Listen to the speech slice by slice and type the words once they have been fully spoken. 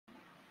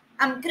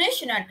I'm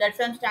Krish Unadkat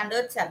from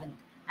Standard 7th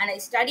and I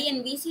study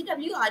in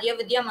VCW Arya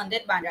Vidya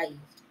Mandir, Bandra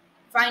East.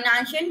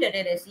 Financial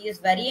literacy is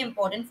very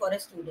important for a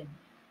student.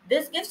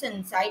 This gives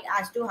insight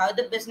as to how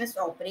the business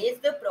operates,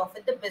 the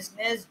profit the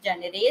business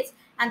generates,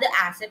 and the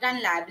asset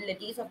and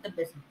liabilities of the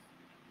business.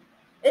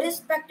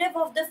 Irrespective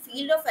of the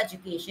field of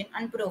education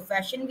and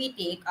profession we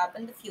take up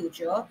in the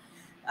future,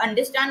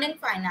 understanding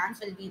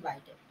finance will be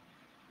vital.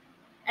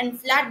 And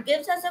FLAT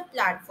gives us a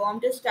platform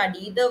to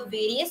study the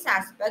various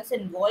aspects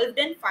involved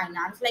in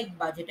finance, like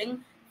budgeting,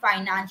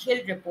 financial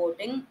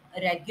reporting,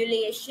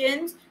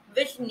 regulations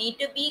which need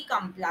to be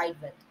complied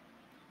with.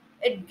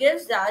 It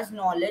gives us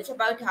knowledge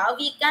about how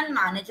we can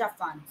manage our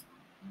funds.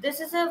 This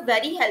is a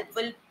very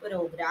helpful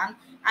program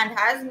and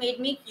has made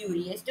me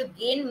curious to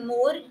gain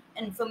more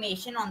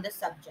information on the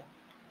subject.